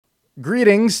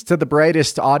Greetings to the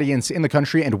brightest audience in the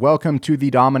country, and welcome to the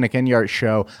Dominic Enyart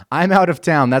Show. I'm out of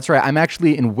town. That's right. I'm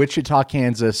actually in Wichita,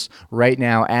 Kansas right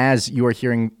now as you are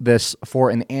hearing this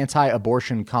for an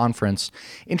anti-abortion conference.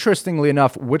 Interestingly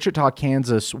enough, Wichita,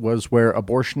 Kansas was where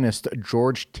abortionist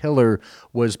George Tiller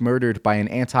was murdered by an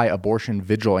anti-abortion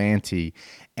vigilante.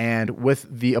 And with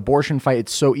the abortion fight,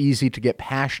 it's so easy to get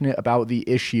passionate about the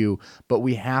issue, but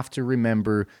we have to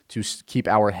remember to keep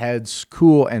our heads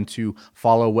cool and to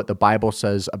follow what the Bible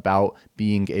says about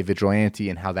being a vigilante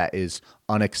and how that is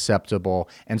unacceptable.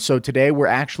 And so today we're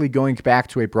actually going back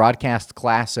to a broadcast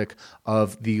classic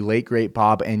of the late, great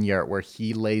Bob Enyart, where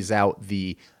he lays out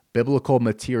the biblical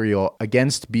material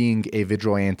against being a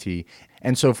vigilante.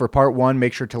 And so for part one,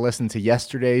 make sure to listen to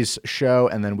yesterday's show,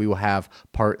 and then we will have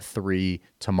part 3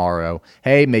 tomorrow.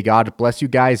 Hey, may God bless you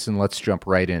guys, and let's jump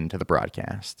right into the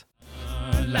broadcast.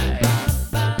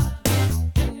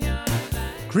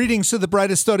 Greetings to the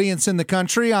brightest audience in the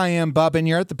country. I am Bob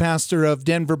Enyart, the pastor of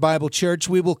Denver Bible Church.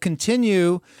 We will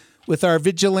continue with our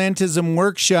vigilantism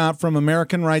workshop from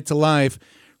American Right to Life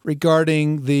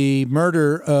regarding the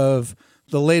murder of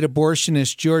the late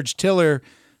abortionist George Tiller.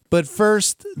 But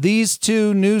first, these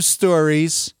two news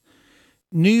stories.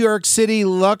 New York City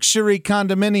luxury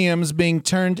condominiums being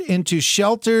turned into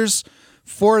shelters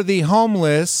for the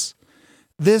homeless.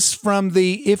 This from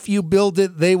the If You Build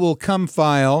It, They Will Come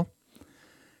file.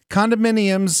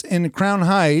 Condominiums in Crown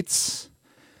Heights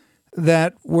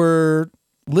that were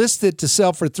listed to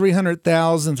sell for $300,000,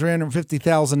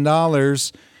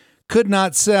 $350,000 could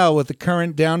not sell with the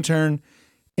current downturn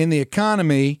in the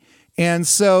economy. And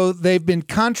so they've been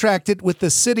contracted with the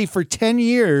city for 10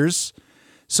 years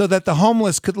so that the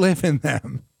homeless could live in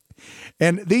them.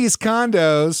 And these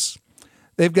condos,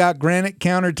 they've got granite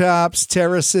countertops,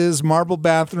 terraces, marble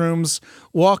bathrooms,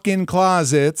 walk-in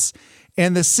closets.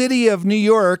 And the city of New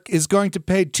York is going to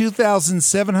pay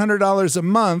 $2,700 a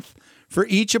month for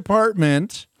each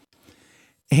apartment.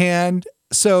 And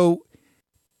so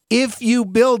if you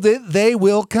build it, they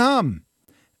will come.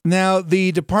 Now,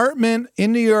 the department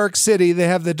in New York City, they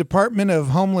have the Department of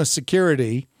Homeless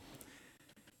Security.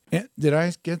 Did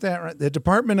I get that right? The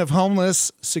Department of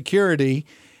Homeless Security.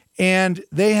 And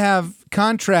they have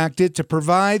contracted to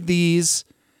provide these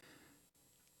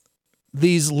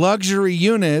luxury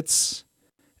units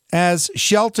as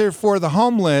shelter for the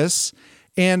homeless.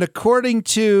 And according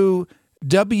to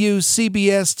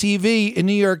WCBS TV in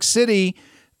New York City,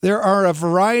 there are a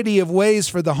variety of ways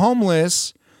for the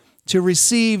homeless to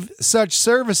receive such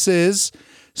services.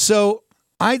 So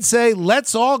I'd say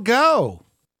let's all go.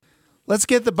 Let's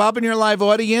get the Bob Enyart Live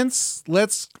audience.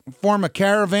 Let's form a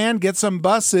caravan, get some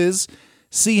buses,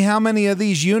 see how many of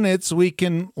these units we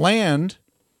can land.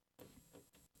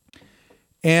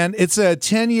 And it's a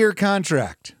 10-year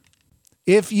contract.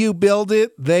 If you build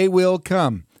it, they will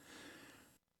come.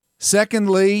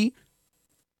 Secondly,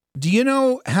 do you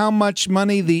know how much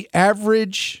money the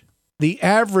average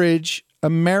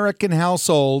American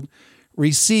household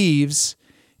receives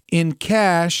in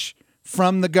cash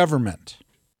from the government?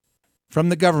 From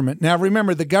the government. Now,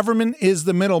 remember, the government is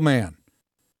the middleman.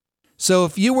 So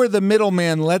if you were the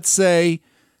middleman, let's say,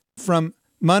 from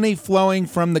money flowing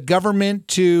from the government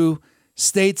to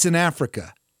states in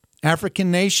Africa,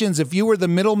 African nations, if you were the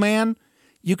middleman,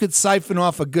 you could siphon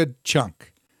off a good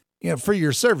chunk, for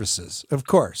your services, of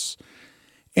course.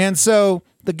 And so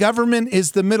the government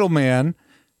is the middleman.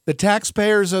 The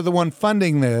taxpayers are the one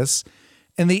funding this,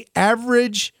 and the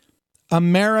average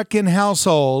American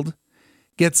household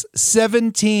gets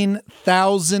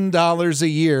 $17,000 a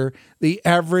year, the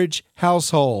average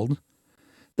household.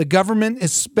 The government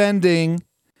is spending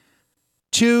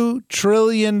 $2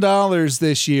 trillion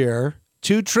this year,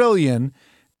 $2 trillion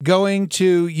going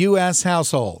to U.S.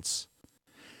 households.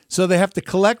 So they have to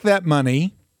collect that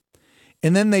money,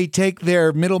 and then they take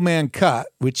their middleman cut,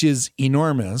 which is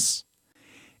enormous,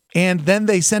 and then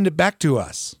they send it back to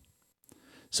us.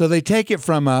 So they take it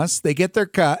from us, they get their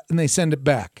cut, and they send it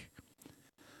back.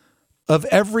 Of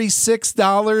every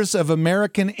 $6 of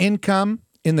American income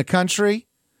in the country,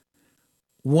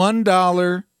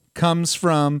 $1 comes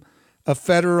from a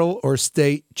federal or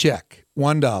state check.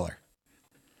 $1.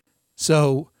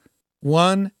 So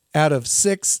 1 out of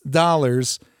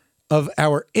 $6 of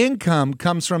our income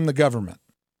comes from the government.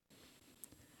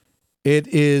 It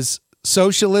is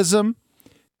socialism.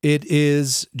 It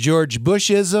is George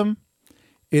Bushism.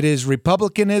 It is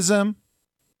Republicanism.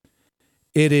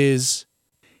 It's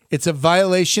a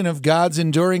violation of God's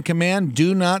enduring command,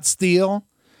 do not steal.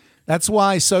 That's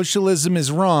why socialism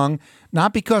is wrong,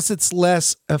 not because it's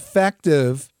less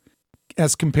effective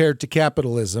as compared to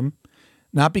capitalism,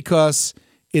 not because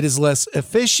it is less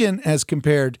efficient as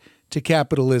compared to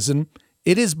capitalism.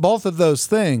 It is both of those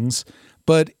things,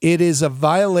 but it is a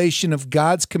violation of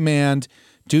God's command,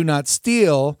 do not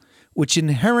steal, which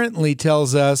inherently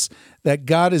tells us that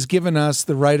God has given us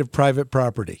the right of private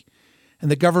property. And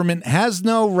the government has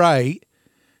no right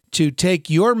to take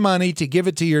your money to give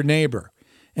it to your neighbor.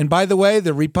 And by the way,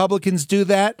 the Republicans do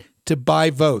that to buy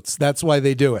votes. That's why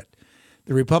they do it.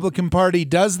 The Republican Party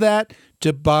does that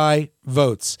to buy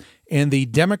votes. And the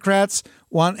Democrats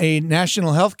want a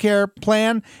national health care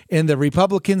plan, and the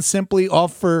Republicans simply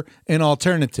offer an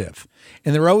alternative.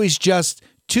 And they're always just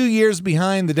 2 years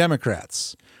behind the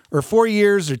Democrats, or 4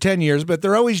 years or 10 years, but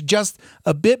they're always just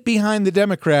a bit behind the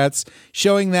Democrats,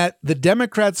 showing that the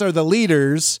Democrats are the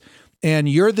leaders and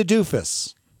you're the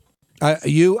doofus.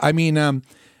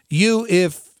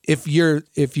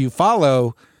 If you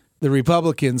follow the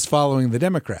Republicans following the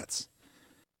Democrats,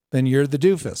 then you're the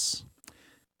doofus.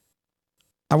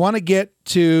 I want to get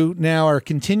to now our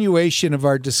continuation of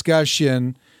our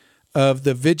discussion of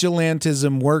the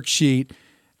vigilantism worksheet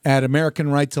at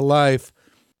American Right to Life.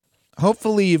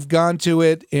 Hopefully you've gone to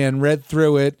it and read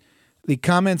through it. The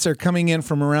comments are coming in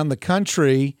from around the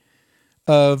country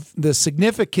of the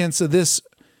significance of this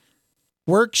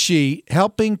worksheet,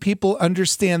 helping people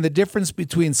understand the difference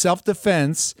between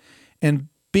self-defense and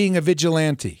being a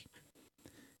vigilante.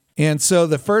 And so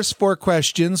the first 4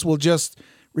 questions, we'll just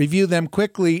review them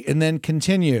quickly and then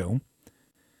continue.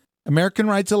 American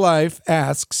Right to Life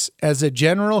asks, as a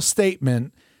general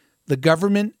statement, the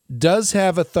government does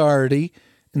have authority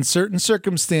in certain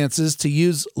circumstances to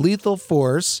use lethal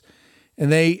force, and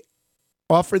they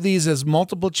offer these as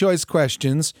multiple choice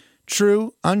questions,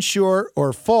 true, unsure,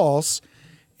 or false.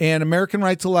 And American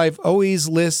Right to Life always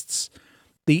lists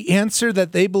the answer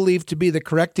that they believe to be the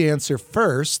correct answer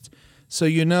first, so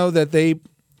you know that they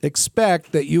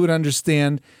expect that you would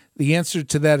understand the answer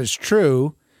to that is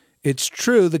true. It's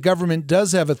true, the government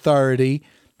does have authority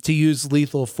to use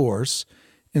lethal force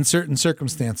in certain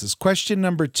circumstances. Question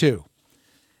number 2.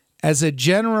 As a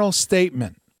general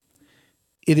statement,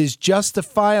 it is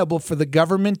justifiable for the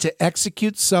government to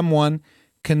execute someone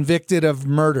convicted of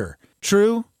murder.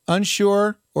 True,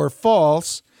 unsure, or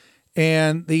false?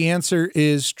 And the answer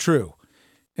is true.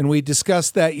 And we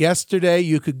discussed that yesterday.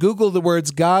 You could Google the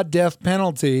words God, death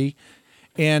penalty,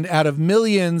 and out of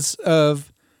millions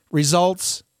of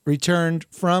results returned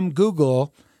from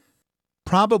Google,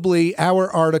 probably our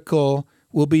article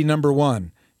will be number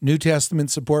 1. New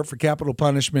Testament support for capital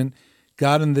punishment,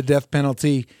 God and the death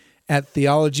penalty, at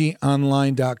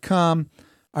theologyonline.com.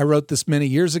 I wrote this many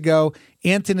years ago.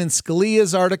 Antonin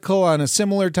Scalia's article on a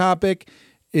similar topic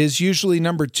is usually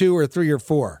number 2 or 3 or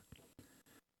 4.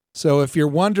 So if you're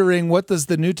wondering what does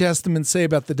the New Testament say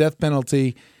about the death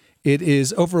penalty, it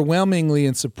is overwhelmingly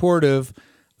in supportive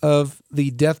of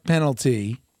the death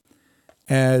penalty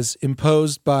as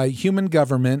imposed by human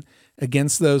government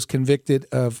against those convicted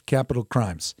of capital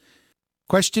crimes.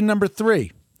 Question number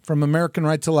 3 from American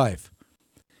Right to Life.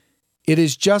 It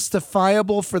is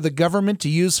justifiable for the government to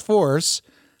use force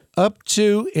up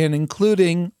to and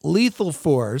including lethal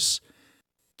force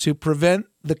to prevent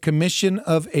the commission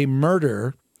of a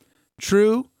murder.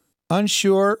 True,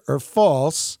 unsure, or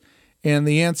false? And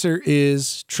the answer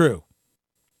is true.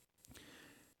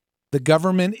 The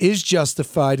government is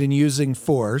justified in using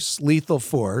force, lethal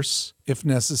force, if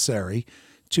necessary,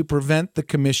 to prevent the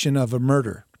commission of a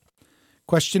murder.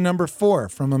 Question number 4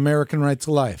 from American Right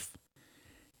to Life.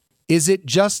 Is it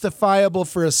justifiable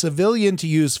for a civilian to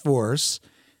use force?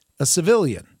 A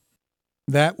civilian.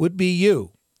 That would be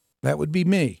you. That would be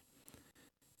me.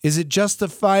 Is it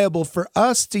justifiable for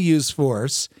us to use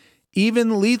force,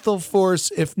 even lethal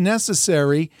force if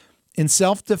necessary, in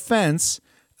self-defense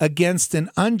against an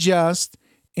unjust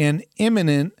and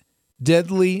imminent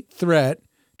deadly threat?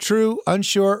 True,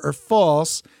 unsure, or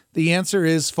false? The answer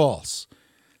is false.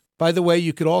 By the way,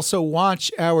 you could also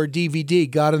watch our DVD,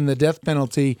 God and the Death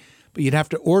Penalty, but you'd have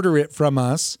to order it from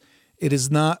us. It is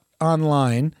not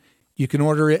online. You can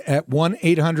order it at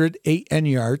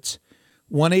 1-800-8-NYARDS,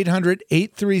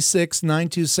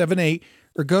 1-800-836-9278,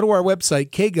 or go to our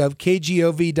website,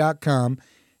 kgov.com,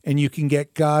 and you can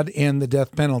get God and the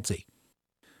Death Penalty.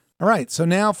 All right, so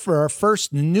now for our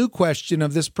first new question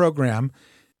of this program,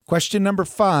 question number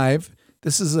 5.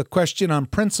 This is a question on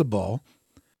principle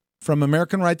from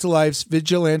American Right to Life's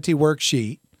Vigilante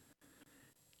Worksheet.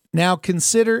 Now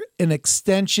consider an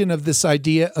extension of this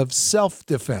idea of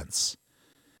self-defense.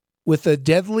 With a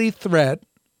deadly threat,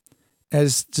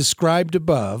 as described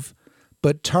above,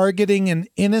 but targeting an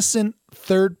innocent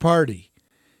third party.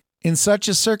 In such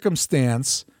a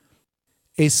circumstance,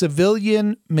 a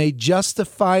civilian may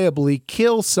justifiably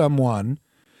kill someone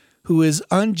who is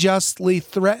unjustly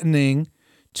threatening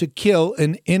to kill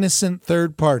an innocent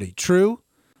third party. True,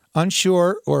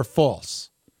 unsure, or false?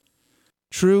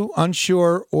 True,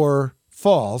 unsure, or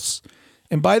false?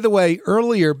 And by the way,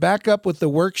 earlier, back up with the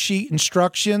worksheet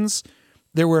instructions,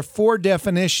 there were 4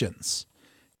 definitions,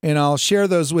 and I'll share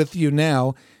those with you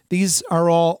now. These are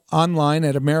all online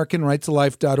at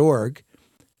AmericanRightToLife.org,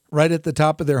 right at the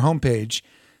top of their homepage.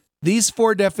 These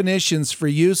 4 definitions for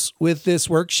use with this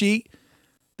worksheet: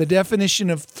 the definition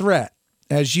of threat,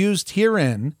 as used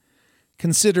herein,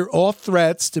 consider all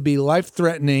threats to be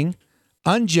life-threatening,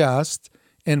 unjust,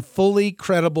 and fully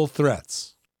credible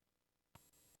threats.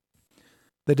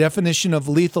 The definition of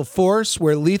lethal force,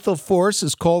 where lethal force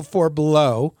is called for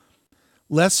below,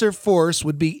 lesser force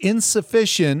would be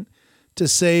insufficient to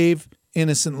save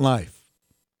innocent life.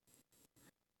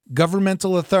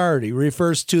 Governmental authority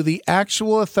refers to the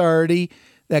actual authority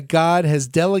that God has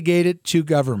delegated to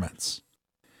governments.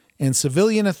 And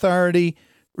civilian authority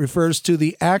refers to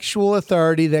the actual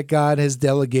authority that God has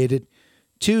delegated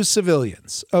to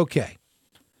civilians. Okay.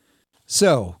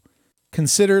 So,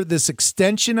 consider this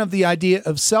extension of the idea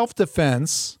of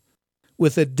self-defense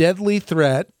with a deadly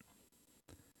threat,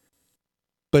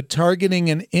 but targeting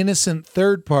an innocent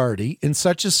third party. In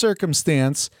such a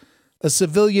circumstance, a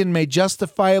civilian may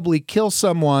justifiably kill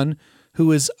someone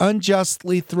who is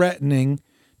unjustly threatening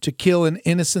to kill an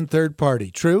innocent third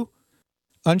party. True,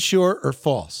 unsure, or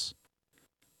false?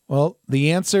 Well,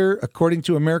 the answer, according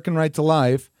to American Right to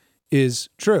Life, is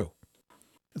true.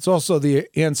 It's also the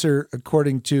answer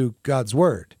according to God's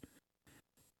Word.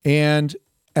 And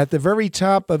at the very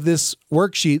top of this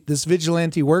worksheet, this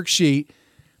vigilante worksheet,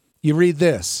 you read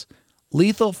this: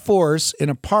 lethal force in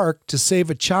a park to save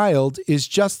a child is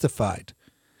justified.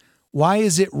 Why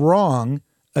is it wrong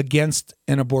against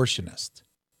an abortionist?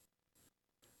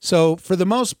 So, for the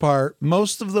most part,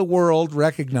 most of the world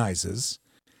recognizes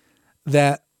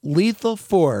that lethal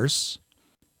force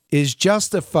is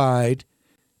justified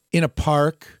in a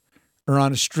park or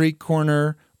on a street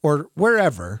corner or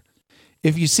wherever.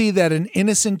 If you see that an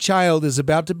innocent child is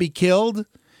about to be killed,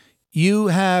 you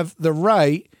have the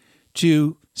right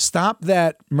to stop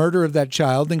that murder of that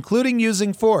child, including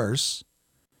using force,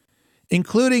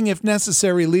 including, if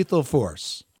necessary, lethal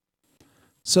force.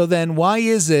 So then why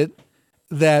is it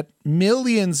that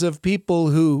millions of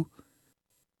people who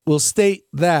will state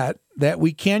that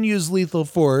we can use lethal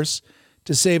force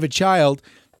to save a child,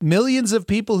 millions of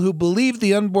people who believe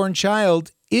the unborn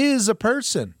child is a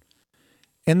person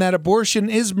and that abortion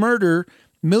is murder,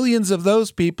 millions of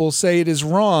those people say it is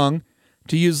wrong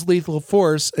to use lethal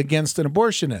force against an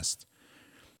abortionist?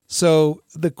 So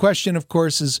the question, of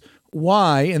course, is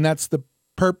why, and that's the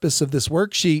purpose of this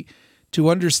worksheet, to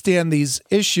understand these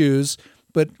issues.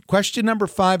 But question number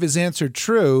 5 is answered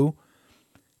true,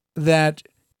 that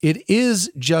it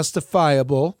is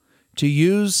justifiable to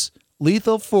use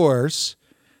lethal force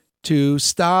to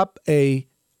stop a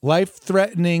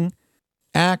life-threatening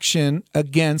action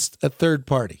against a third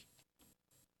party.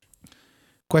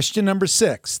 Question number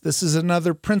 6. This is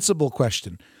another principle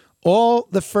question. All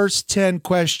the first 10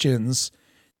 questions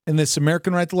in this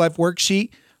American Right to Life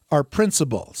worksheet are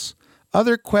principles.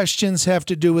 Other questions have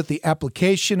to do with the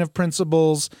application of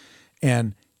principles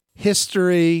and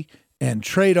history and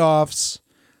trade-offs,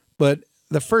 but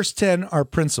the first 10 are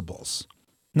principles.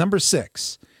 Number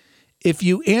 6, if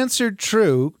you answered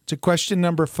true to question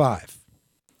number 5,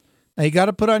 now you got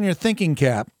to put on your thinking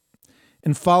cap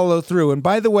and follow through. And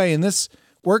by the way, in this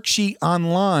worksheet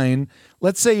online,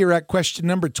 let's say you're at question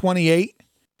number 28,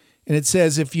 and it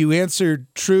says if you answered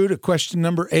true to question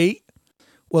number 8,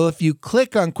 well, if you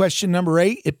click on question number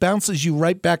 8, it bounces you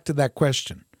right back to that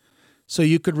question. So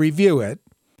you could review it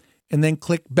and then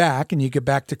click back and you get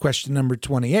back to question number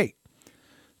 28.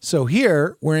 So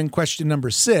here we're in question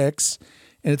number 6,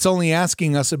 and it's only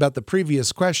asking us about the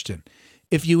previous question.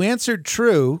 If you answered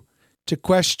true to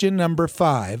question number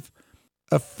 5,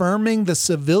 affirming the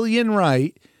civilian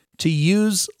right to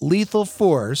use lethal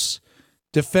force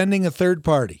defending a third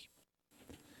party,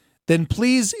 then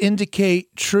please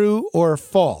indicate true or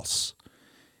false.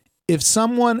 If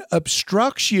someone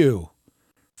obstructs you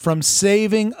from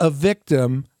saving a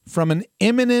victim from an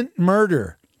imminent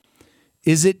murder,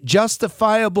 is it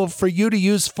justifiable for you to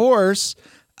use force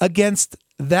against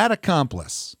that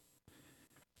accomplice?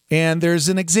 And there's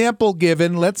an example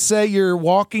given. Let's say you're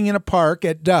walking in a park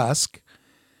at dusk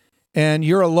and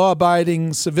you're a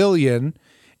law-abiding civilian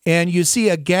and you see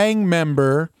a gang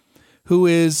member who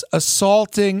is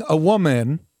assaulting a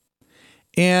woman,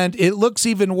 and it looks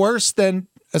even worse than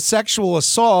a sexual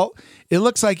assault. It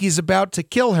looks like he's about to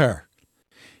kill her.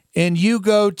 And you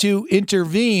go to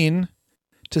intervene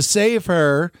to save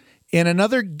her, and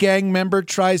another gang member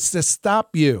tries to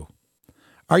stop you,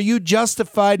 are you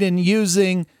justified in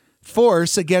using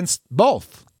force against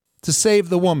both to save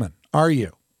the woman? Are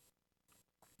you?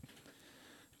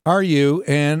 Are you?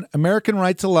 And American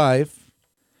Right to Life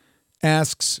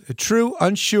asks true,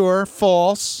 unsure,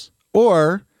 false,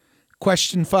 or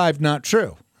question 5, not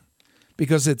true.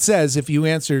 Because it says if you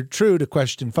answer true to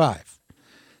question 5.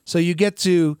 So you get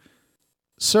to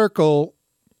circle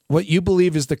what you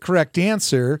believe is the correct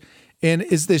answer. And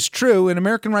is this true? And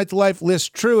American Right to Life lists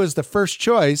true as the first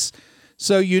choice.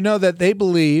 So you know that they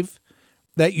believe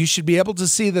that you should be able to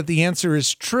see that the answer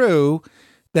is true,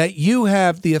 that you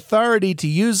have the authority to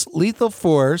use lethal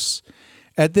force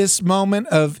at this moment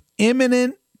of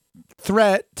imminent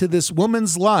threat to this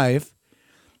woman's life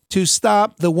to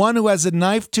stop the one who has a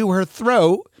knife to her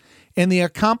throat and the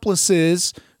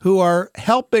accomplices who are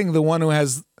helping the one who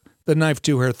has the knife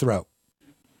to her throat.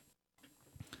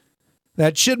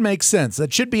 That should make sense.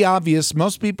 That should be obvious.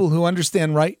 Most people who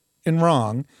understand right and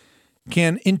wrong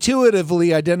can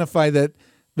intuitively identify that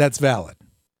that's valid.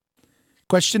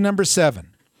 Question number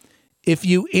 7. If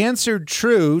you answered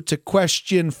true to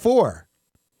question 4,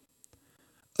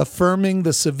 affirming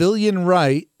the civilian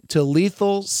right to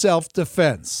lethal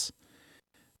self-defense,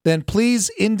 then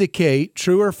please indicate,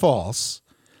 true or false,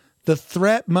 the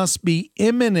threat must be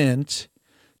imminent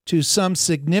to some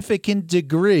significant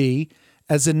degree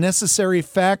as a necessary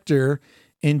factor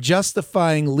in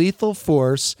justifying lethal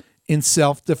force in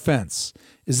self-defense.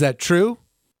 Is that true,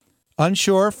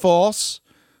 unsure, false,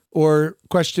 or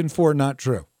question 4, not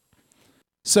true?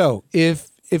 So if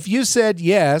you said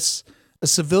yes, a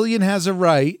civilian has a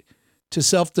right to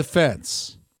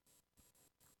self-defense,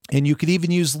 and you could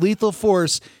even use lethal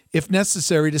force if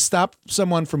necessary to stop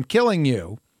someone from killing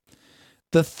you,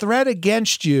 the threat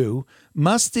against you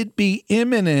must it be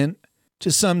imminent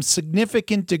to some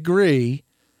significant degree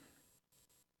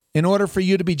in order for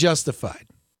you to be justified.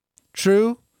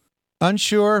 True,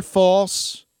 unsure,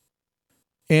 false,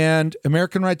 and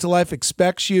American Right to Life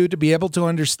expects you to be able to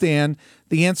understand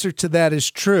the answer to that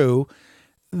is true.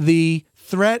 The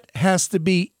threat has to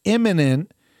be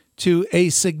imminent to a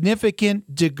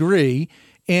significant degree.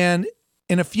 And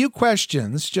in a few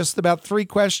questions, just about 3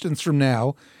 questions from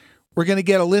now, we're going to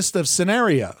get a list of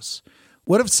scenarios.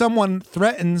 What if someone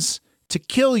threatens to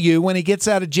kill you when he gets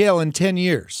out of jail in 10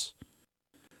 years?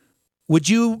 Would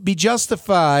you be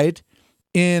justified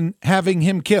in having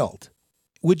him killed?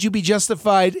 Would you be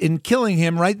justified in killing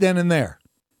him right then and there?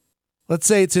 Let's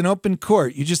say it's in open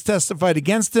court. You just testified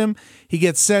against him. He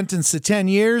gets sentenced to 10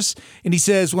 years, and he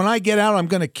says, when I get out, I'm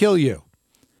going to kill you.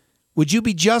 Would you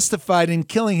be justified in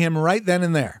killing him right then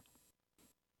and there?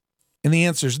 And the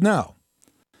answer is no.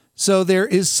 So there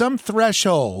is some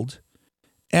threshold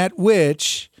at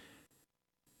which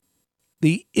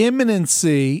the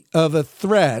imminency of a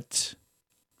threat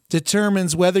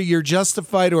determines whether you're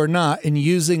justified or not in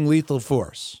using lethal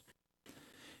force.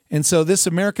 And so this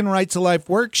American Right to Life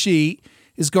worksheet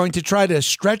is going to try to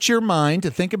stretch your mind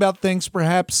to think about things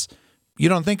perhaps you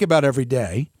don't think about every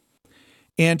day,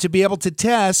 and to be able to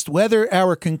test whether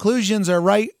our conclusions are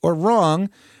right or wrong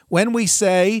when we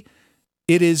say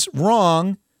it is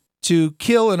wrong to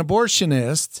kill an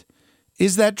abortionist.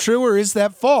 Is that true or is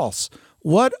that false?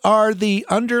 What are the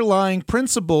underlying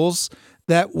principles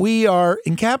that we are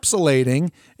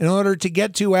encapsulating in order to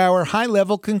get to our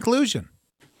high-level conclusion?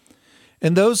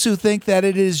 And those who think that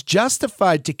it is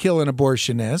justified to kill an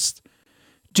abortionist,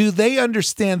 do they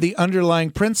understand the underlying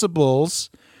principles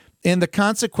and the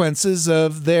consequences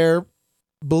of their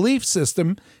belief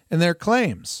system and their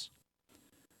claims?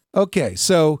 Okay,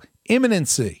 so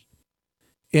imminency.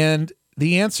 And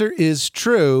the answer is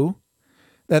true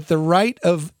that the right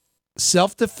of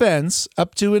self-defense,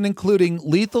 up to and including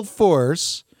lethal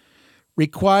force,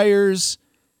 requires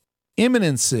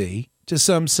imminency to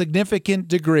some significant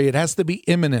degree. It has to be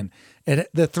imminent.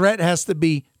 The threat has to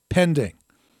be pending,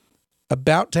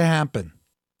 about to happen.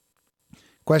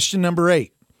 Question number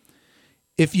 8.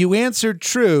 If you answered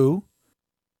true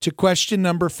to question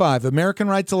number 5, American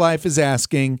Right to Life is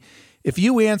asking, if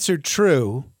you answered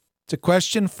true to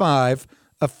question 5,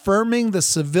 affirming the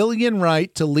civilian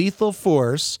right to lethal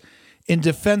force in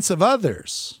defense of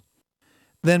others,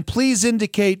 then please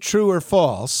indicate true or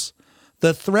false.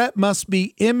 The threat must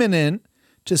be imminent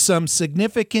to some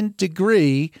significant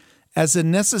degree as a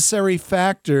necessary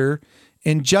factor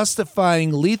in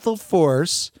justifying lethal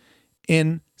force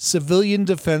in civilian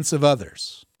defense of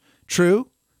others.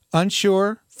 True,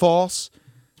 unsure, false,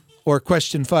 or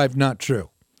question 5, not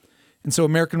true. And so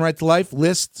American Right to Life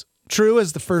lists true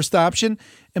as the first option.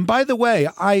 And by the way,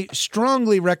 I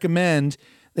strongly recommend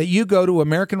that you go to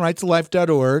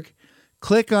AmericanRightToLife.org,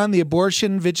 click on the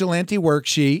Abortion Vigilante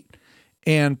worksheet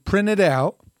and print it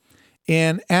out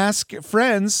and ask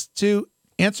friends to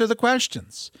answer the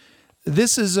questions.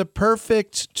 This is a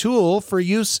perfect tool for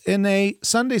use in a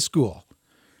Sunday school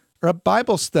or a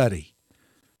Bible study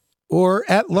or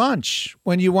at lunch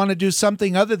when you want to do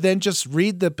something other than just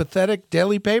read the pathetic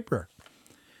daily paper.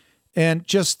 And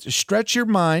just stretch your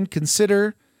mind,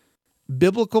 consider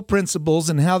biblical principles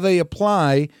and how they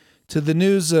apply to the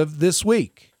news of this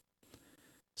week.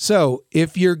 So,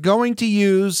 if you're going to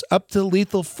use up to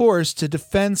lethal force to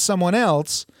defend someone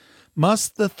else,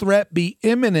 must the threat be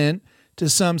imminent to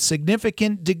some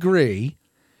significant degree?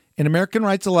 And American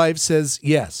Right to Life says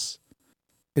yes,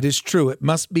 it is true. It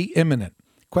must be imminent.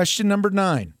 Question number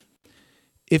 9.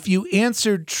 If you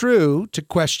answered true to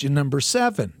question number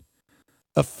 7,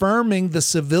 affirming the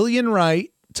civilian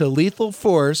right to lethal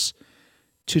force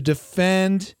to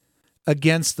defend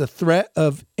against the threat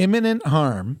of imminent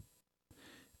harm,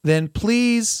 then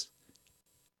please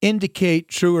indicate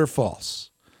true or false.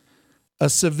 A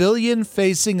civilian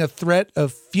facing a threat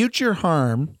of future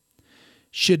harm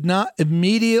should not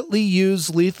immediately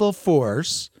use lethal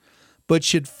force, but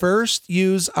should first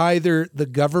use either the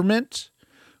government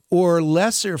or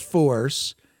lesser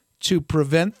force to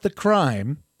prevent the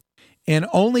crime, and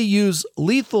only use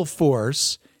lethal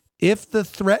force if the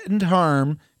threatened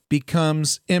harm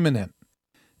becomes imminent.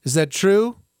 Is that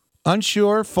true?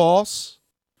 Unsure? False?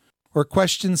 Or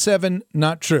question 7,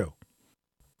 not true?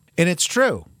 And it's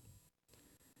true.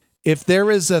 If there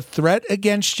is a threat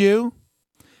against you,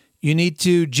 you need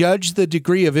to judge the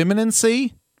degree of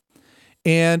imminency.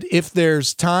 And if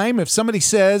there's time, if somebody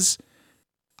says,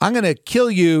 I'm going to kill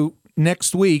you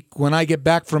next week when I get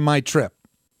back from my trip,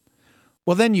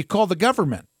 well, then you call the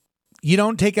government. You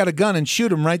don't take out a gun and shoot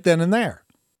them right then and there.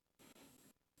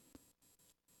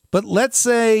 But let's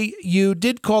say you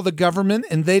did call the government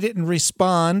and they didn't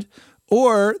respond,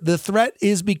 or the threat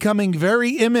is becoming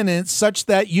very imminent such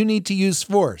that you need to use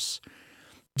force.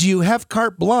 Do you have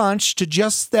carte blanche to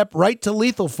just step right to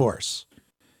lethal force?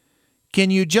 Can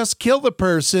you just kill the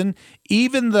person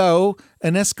even though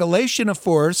an escalation of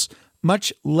force,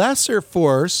 much lesser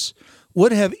force,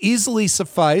 would have easily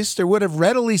sufficed or would have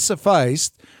readily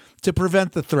sufficed to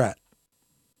prevent the threat?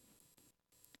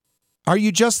 Are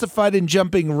you justified in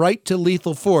jumping right to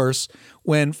lethal force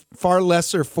when far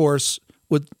lesser force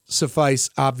would suffice,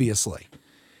 obviously?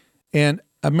 And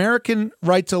American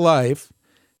Right to Life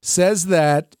says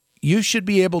that you should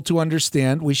be able to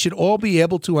understand, we should all be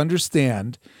able to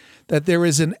understand that there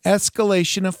is an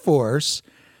escalation of force,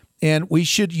 and we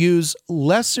should use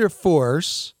lesser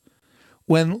force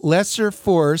when lesser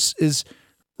force is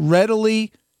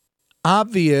readily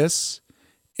obvious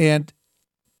and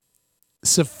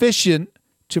sufficient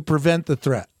to prevent the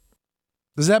threat.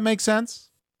 Does that make sense?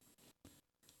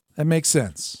 That makes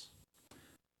sense.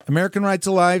 American Right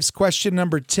to Life's question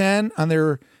number 10 on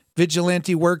their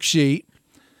vigilante worksheet.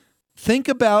 Think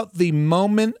about the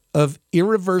moment of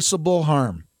irreversible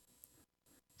harm.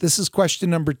 This is question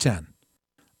number 10.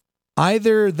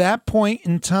 Either that point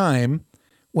in time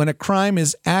when a crime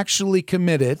is actually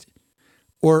committed,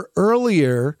 or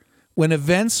earlier when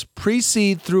events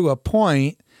proceed through a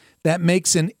point that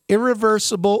makes an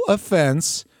irreversible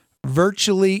offense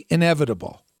virtually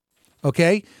inevitable.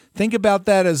 Okay? Think about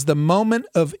that as the moment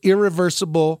of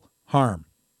irreversible harm.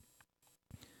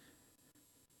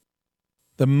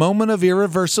 The moment of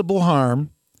irreversible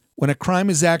harm when a crime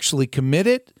is actually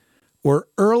committed, or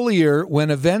earlier when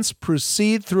events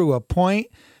proceed through a point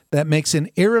that makes an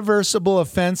irreversible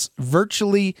offense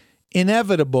virtually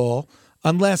inevitable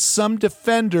unless some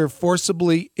defender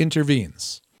forcibly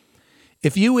intervenes.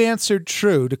 If you answered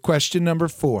true to question number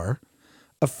 4,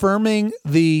 affirming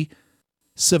the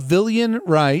civilian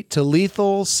right to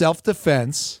lethal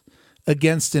self-defense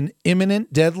against an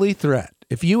imminent deadly threat,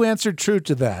 if you answered true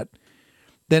to that,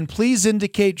 then please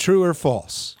indicate true or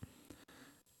false.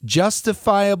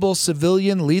 Justifiable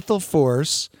civilian lethal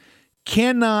force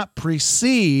cannot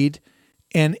precede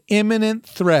an imminent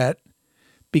threat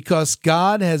because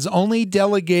God has only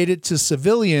delegated to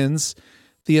civilians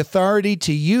the authority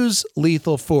to use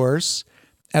lethal force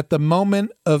at the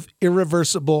moment of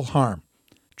irreversible harm.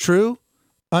 True?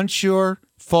 Unsure?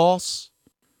 False?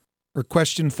 Or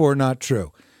question 4, not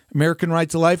true? American Right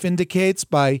to Life indicates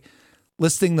by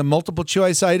listing the multiple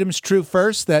choice items true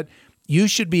first that you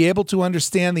should be able to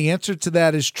understand the answer to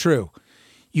that is true.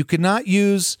 You cannot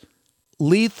use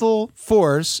lethal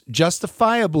force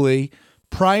justifiably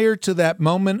prior to that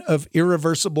moment of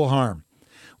irreversible harm.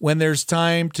 When there's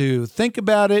time to think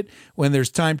about it, when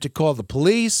there's time to call the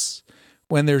police,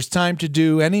 when there's time to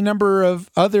do any number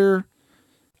of other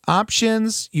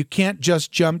Options, you can't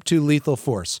just jump to lethal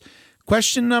force.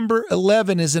 Question number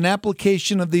 11 is an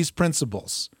application of these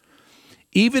principles.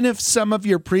 Even if some of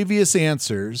your previous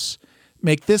answers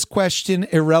make this question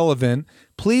irrelevant,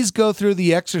 please go through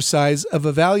the exercise of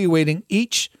evaluating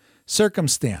each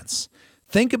circumstance.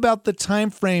 Think about the time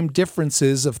frame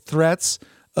differences of threats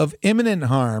of imminent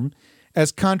harm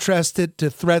as contrasted to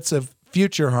threats of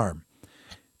future harm.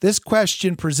 This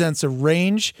question presents a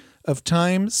range of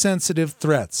time-sensitive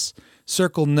threats.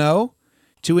 Circle no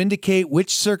to indicate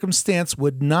which circumstance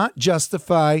would not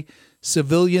justify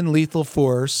civilian lethal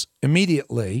force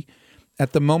immediately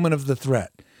at the moment of the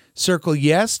threat. Circle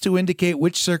yes to indicate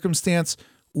which circumstance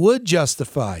would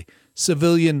justify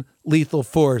civilian lethal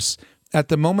force at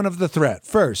the moment of the threat.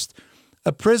 First,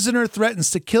 a prisoner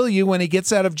threatens to kill you when he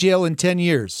gets out of jail in 10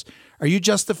 years. Are you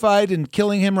justified in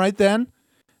killing him right then?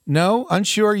 No?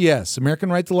 Unsure? Yes. American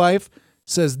Right to Life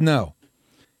says no.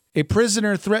 A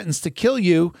prisoner threatens to kill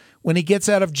you when he gets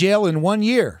out of jail in 1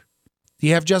 year. Do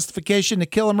you have justification to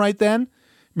kill him right then?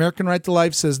 American Right to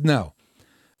Life says no.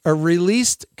 A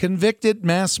released convicted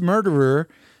mass murderer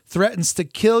threatens to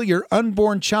kill your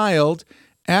unborn child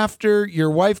after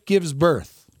your wife gives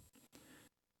birth.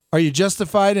 Are you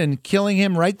justified in killing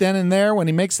him right then and there when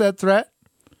he makes that threat?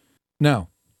 No.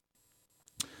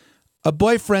 A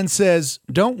boyfriend says,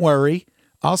 "Don't worry,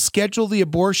 I'll schedule the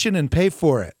abortion and pay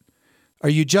for it." Are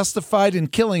you justified in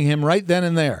killing him right then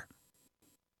and there?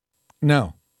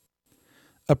 No.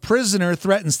 A prisoner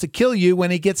threatens to kill you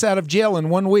when he gets out of jail in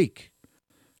 1 week.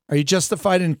 Are you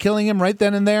justified in killing him right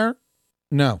then and there?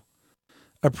 No.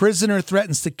 A prisoner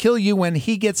threatens to kill you when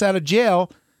he gets out of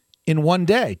jail in 1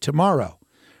 day, tomorrow.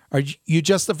 Are you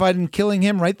justified in killing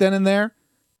him right then and there?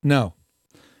 No.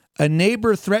 A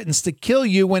neighbor threatens to kill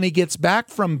you when he gets back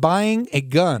from buying a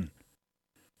gun.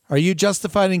 Are you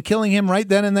justified in killing him right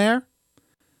then and there?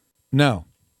 No.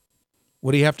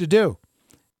 What do you have to do?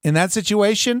 In that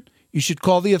situation, you should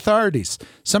call the authorities.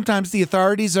 Sometimes the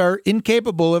authorities are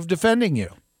incapable of defending you.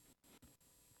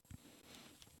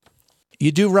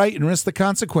 You do right and risk the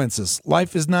consequences.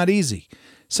 Life is not easy.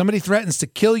 Somebody threatens to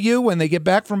kill you when they get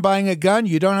back from buying a gun.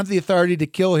 You don't have the authority to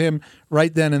kill him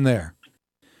right then and there.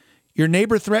 Your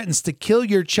neighbor threatens to kill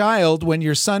your child when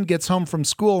your son gets home from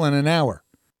school in an hour.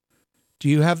 Do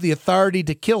you have the authority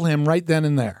to kill him right then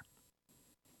and there?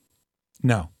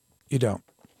 No, you don't.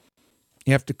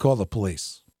 You have to call the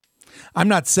police. I'm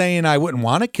not saying I wouldn't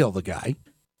want to kill the guy,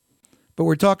 but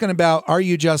we're talking about, are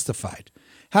you justified?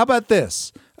 How about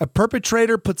this? A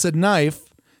perpetrator puts a knife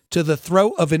to the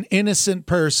throat of an innocent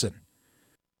person.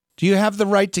 Do you have the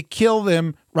right to kill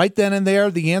them right then and there?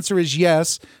 The answer is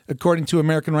yes, according to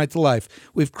American Right to Life.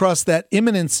 We've crossed that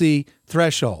imminency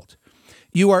threshold.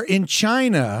 You are in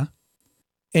China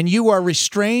and you are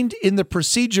restrained in the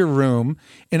procedure room.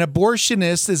 An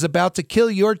abortionist is about to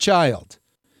kill your child.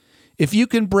 If you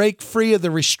can break free of the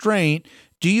restraint,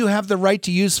 do you have the right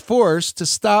to use force to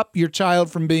stop your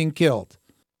child from being killed?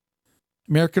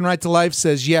 American Right to Life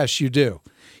says yes, you do.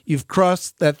 You've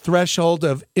crossed that threshold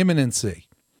of imminency.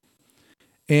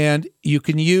 And you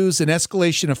can use an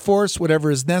escalation of force,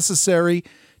 whatever is necessary,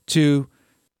 to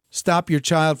stop your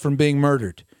child from being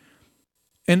murdered.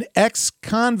 An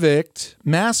ex-convict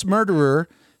mass murderer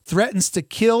threatens to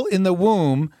kill in the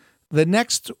womb the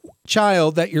next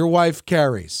child that your wife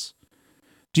carries.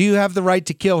 Do you have the right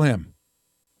to kill him?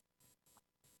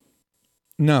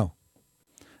 No.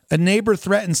 A neighbor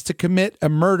threatens to commit a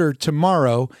murder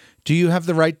tomorrow. Do you have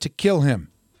the right to kill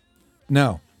him?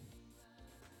 No.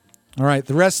 All right.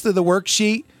 The rest of the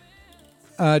worksheet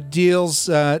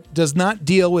does not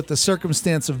deal with the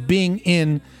circumstance of being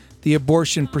in the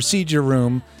abortion procedure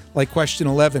room like question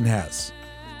 11 has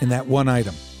in that one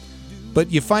item.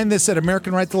 But you find this at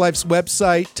American Right to Life's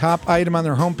website, top item on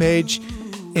their homepage.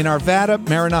 In Arvada,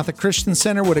 Maranatha Christian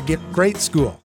Center, what a great school.